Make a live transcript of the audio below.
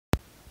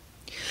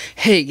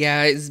Hey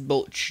guys,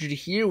 B.O.L.T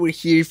here. We're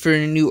here for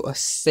a new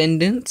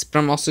Ascendant, but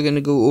I'm also going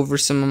to go over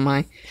some of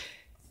my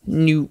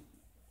new,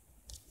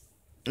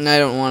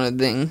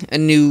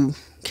 new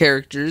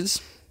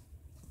characters.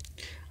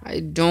 I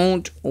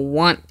don't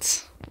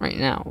want right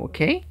now,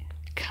 okay?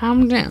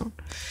 Calm down.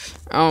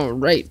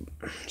 Alright,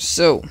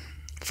 so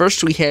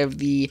first we have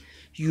the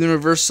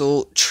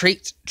Universal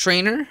Trait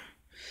Trainer,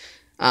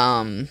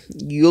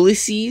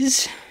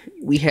 Ulysses.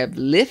 We have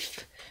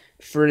Lif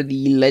for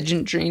the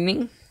Legend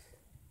Training.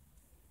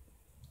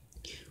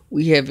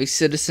 We have a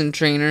Citizen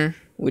Trainer,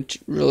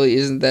 which really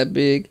isn't that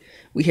big.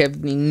 We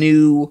have the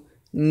new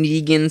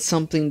Negan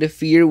Something to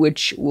Fear,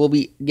 which will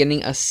be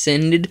getting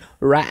ascended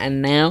right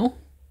now.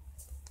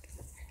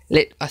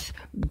 Let us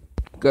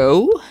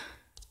go.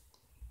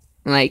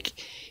 Like,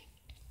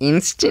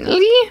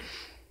 instantly.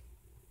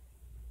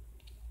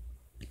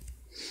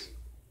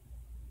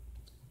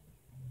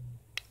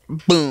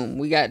 Boom,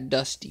 we got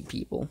Dusty,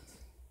 people.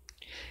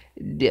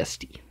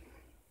 Dusty.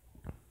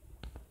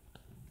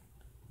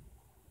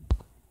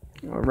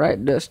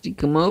 Alright, Dusty,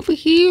 come over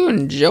here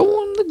and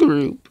join the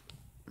group.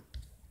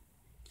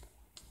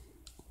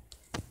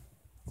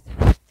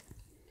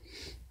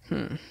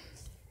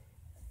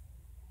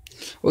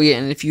 Oh yeah,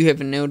 and if you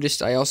haven't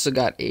noticed, I also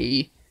got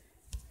a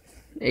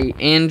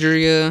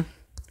Andrea,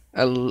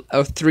 a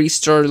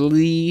 3-star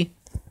Lee,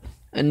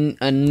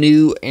 a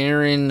new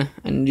Aaron,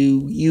 a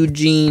new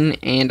Eugene,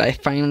 and I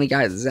finally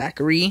got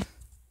Zachary.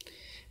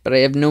 But I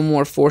have no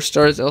more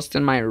 4-stars else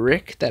than my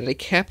Rick that I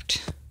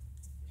kept.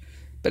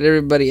 But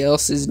everybody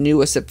else is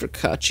new except for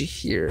Kachi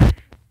here.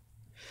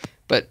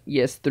 But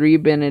yes, 3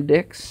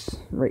 Benedicts.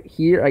 Right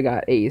here, I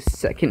got a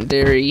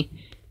secondary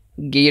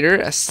Gator,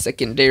 a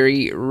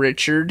secondary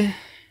Richard.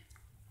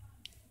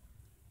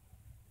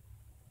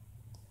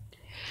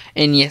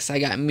 And yes, I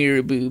got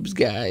Mirror Boobs,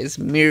 guys.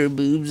 Mirror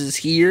Boobs is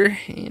here,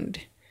 and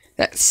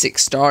that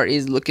 6-star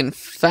is looking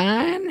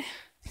fine.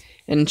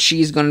 And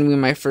she's going to be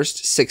my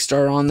first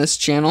 6-star on this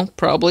channel,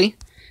 probably.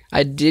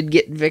 I did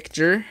get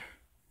Victor.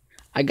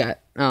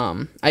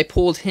 I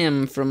pulled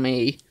him from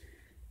a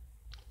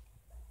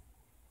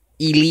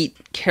elite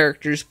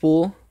characters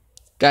pool.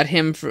 Got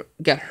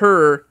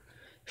her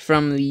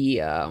from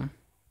the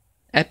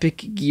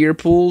epic gear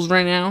pools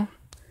right now.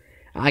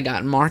 I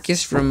got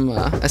Marcus from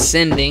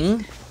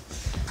Ascending.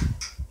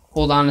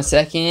 Hold on a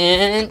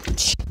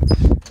second.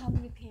 How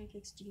many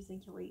pancakes do you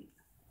think you'll eat?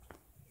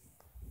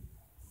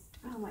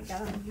 Oh my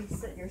god, you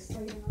sit here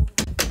sleeping over.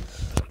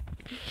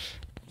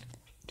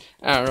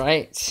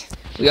 Alright.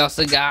 We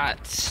also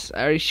got,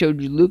 I already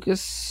showed you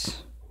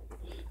Lucas.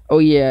 Oh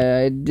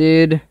yeah, I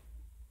did.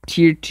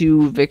 Tier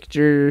 2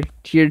 Victor,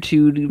 Tier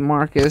 2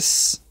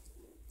 Marcus,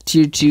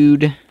 Tier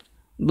 2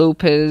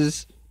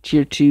 Lopez,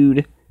 Tier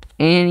 2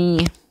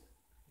 Annie.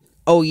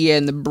 Oh yeah,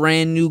 and the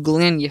brand new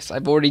Glenn. Yes,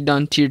 I've already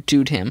done Tier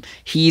 2'd him.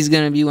 He's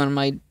gonna be one of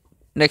my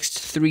next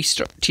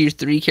 3-star Tier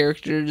 3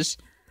 characters.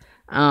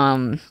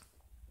 I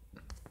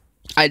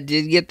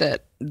did get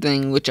that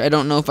thing, which I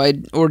don't know if I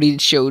already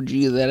showed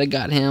you that I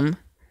got him.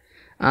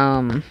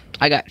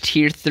 I got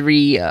Tier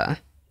 3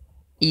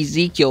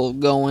 Ezekiel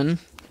going.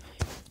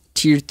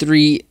 Tier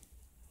 3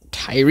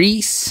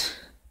 Tyrese.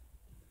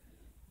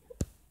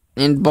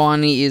 And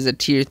Bonnie is a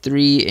Tier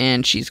 3,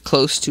 and she's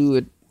close to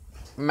a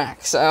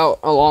max out,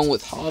 along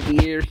with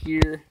Javier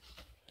here.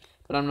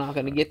 But I'm not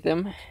going to get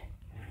them.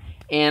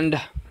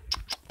 And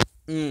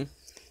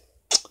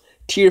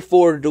Tier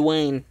 4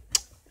 Dwayne.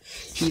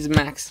 He's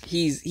max.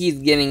 He's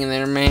getting in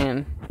there,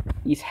 man.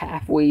 He's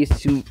halfway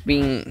to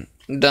being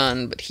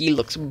done, but he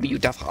looks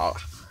beautiful.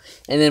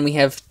 And then we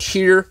have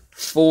Tier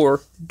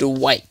 4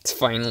 Dwight,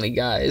 finally,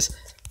 guys.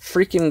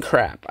 Freaking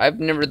crap. I've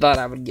never thought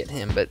I would get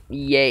him, but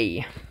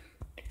yay.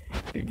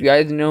 If you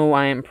guys know,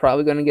 I am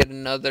probably going to get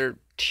another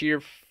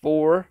Tier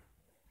 4,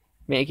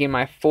 making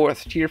my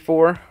 4th Tier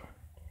 4.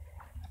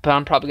 But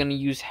I'm probably going to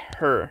use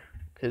her,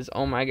 because,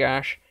 oh my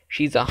gosh,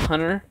 she's a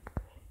hunter.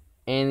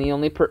 And the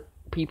only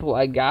people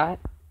I got,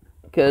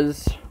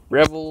 because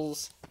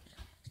Rebels,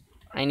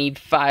 I need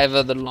 5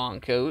 other long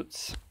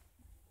coats.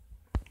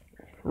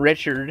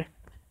 Richard,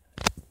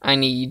 I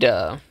need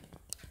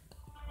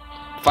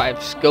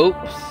 5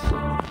 scopes.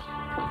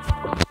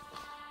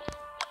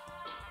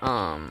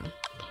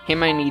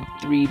 Him, I need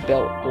 3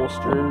 belt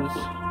holsters.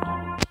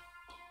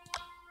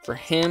 For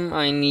him,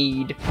 I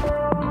need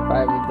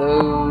 5 of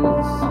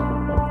those.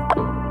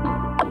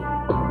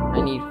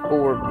 I need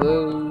 4 of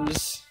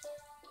those.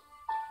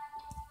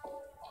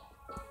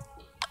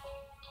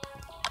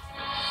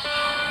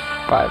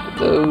 5 of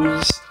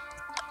those.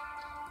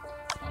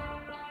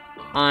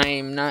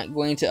 I'm not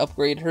going to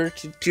upgrade her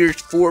to Tier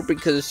 4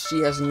 because she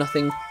has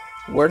nothing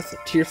worth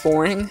Tier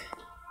 4ing.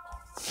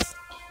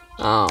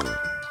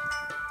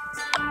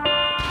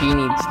 He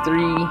needs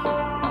 3.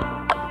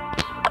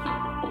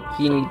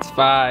 He needs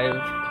 5.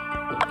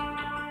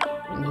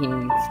 And he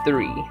needs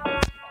 3.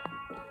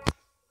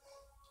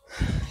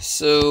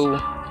 So,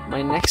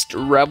 my next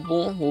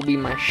Rebel will be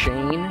my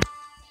Shane.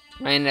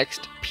 My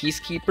next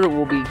Peacekeeper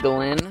will be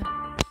Glenn.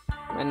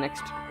 My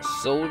next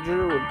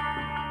Soldier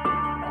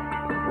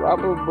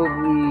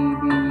probably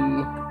be,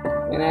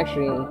 and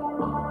actually,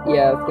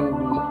 yeah, it's gonna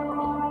be,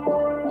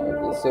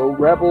 okay, so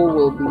Rebel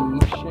will be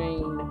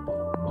Shane,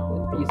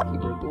 then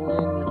Peacekeeper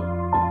Glenn,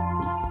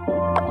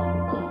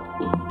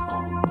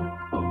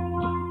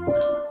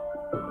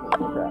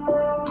 oh crap,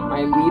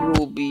 my leader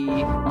will be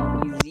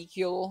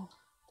Ezekiel,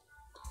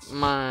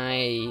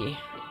 my,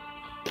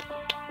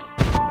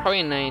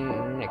 probably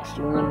next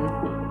one,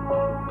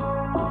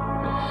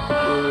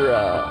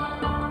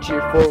 for,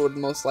 Tier 4 would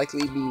most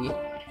likely be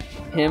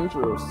him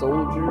for a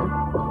soldier,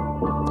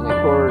 and of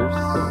course,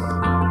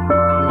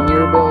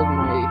 Mirabelle,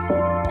 my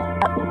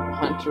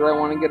hunter I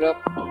want to get up,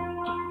 and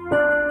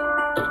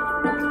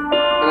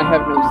I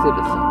have no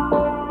citizen.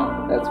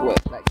 That's what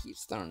that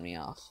keeps throwing me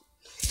off.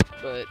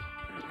 But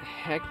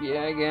heck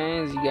yeah,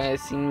 guys, you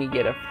guys seen me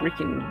get a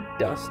freaking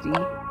Dusty.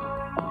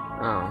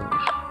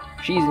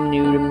 She's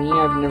new to me.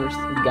 I've never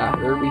got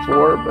her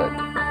before, but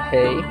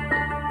hey,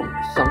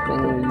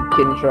 something you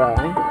can try.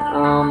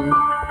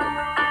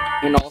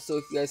 And also,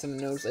 if you guys haven't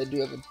noticed, I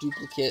do have a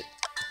duplicate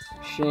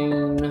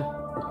Shane,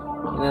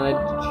 and then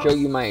I show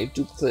you my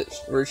duplicate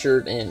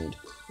Richard and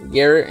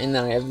Garrett, and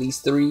then I have these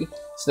 3,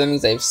 so that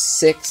means I have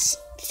 6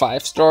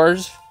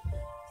 5-stars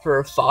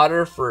for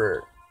fodder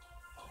for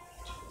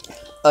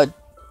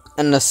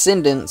an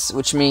Ascendance,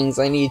 which means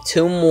I need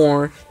 2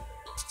 more,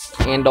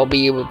 and I'll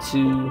be able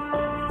to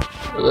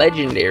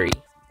Legendary.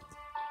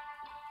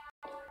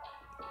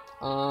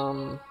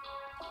 And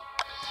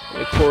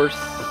of course,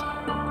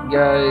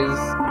 guys,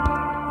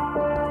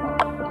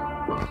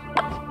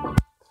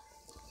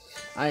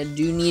 I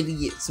do need to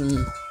get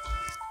some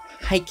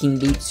hiking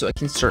boots so I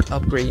can start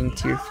upgrading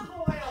tier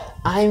 4.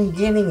 I'm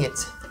getting it.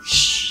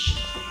 Shh.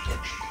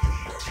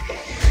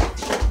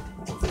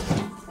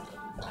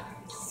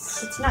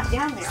 It's not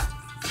down there.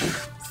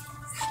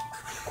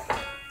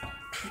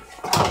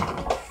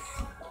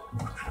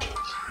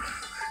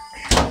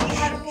 You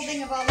had a whole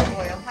thing of olive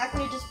oil. How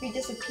can it just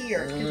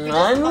disappear?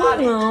 I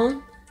don't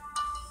know.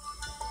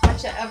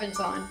 Watch the oven's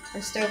on,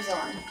 or stove's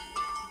on.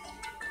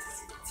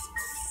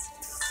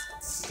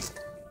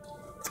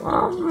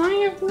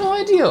 I have no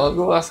idea. I'll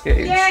go ask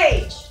Gage.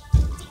 Gage!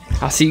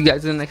 I'll see you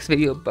guys in the next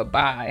video.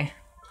 Bye-bye.